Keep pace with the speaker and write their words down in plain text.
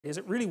Is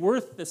it really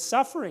worth the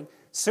suffering?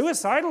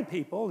 Suicidal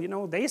people, you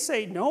know, they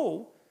say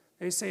no.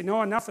 They say,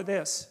 no, enough of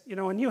this. You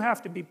know, and you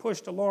have to be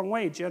pushed a long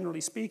way,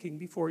 generally speaking,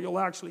 before you'll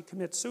actually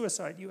commit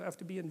suicide. You have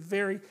to be in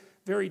very,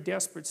 very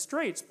desperate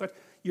straits. But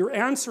your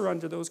answer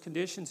under those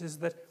conditions is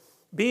that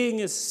being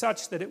is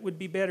such that it would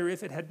be better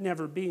if it had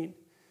never been.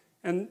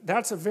 And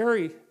that's a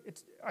very,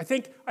 I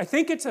think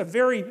it's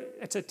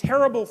a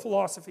terrible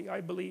philosophy,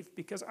 I believe,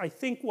 because I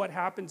think what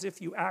happens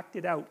if you act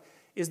it out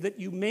is that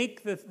you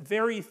make the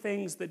very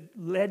things that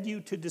led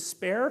you to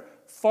despair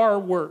far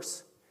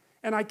worse.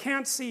 And I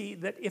can't see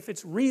that if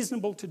it's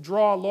reasonable to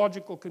draw a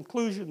logical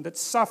conclusion that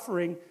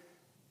suffering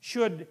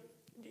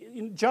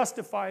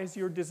justifies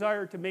your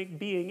desire to make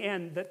being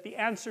end, that the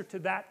answer to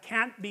that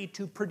can't be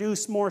to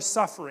produce more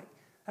suffering.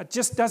 That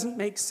just doesn't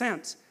make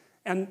sense.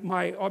 And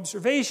my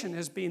observation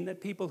has been that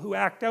people who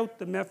act out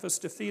the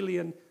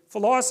Mephistophelian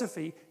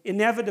philosophy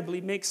inevitably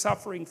make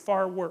suffering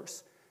far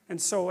worse. And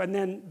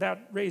then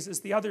that raises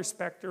the other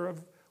specter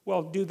of,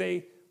 well, do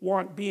they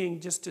want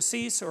being just to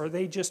cease, or are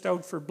they just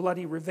out for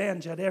bloody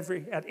revenge at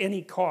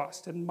any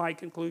cost? And my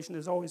conclusion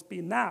has always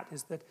been that,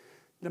 is that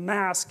the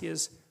mask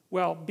is,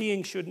 well,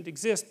 being shouldn't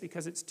exist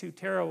because it's too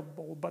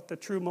terrible, but the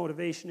true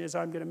motivation is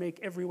I'm going to make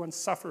everyone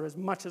suffer as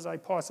much as I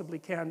possibly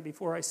can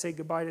before I say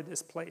goodbye to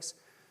this place.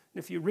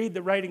 And if you read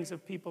the writings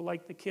of people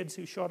like the kids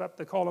who shot up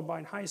the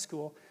Columbine High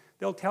School,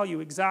 they'll tell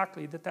you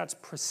exactly that that's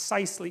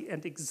precisely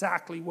and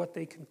exactly what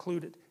they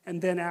concluded and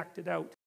then acted out.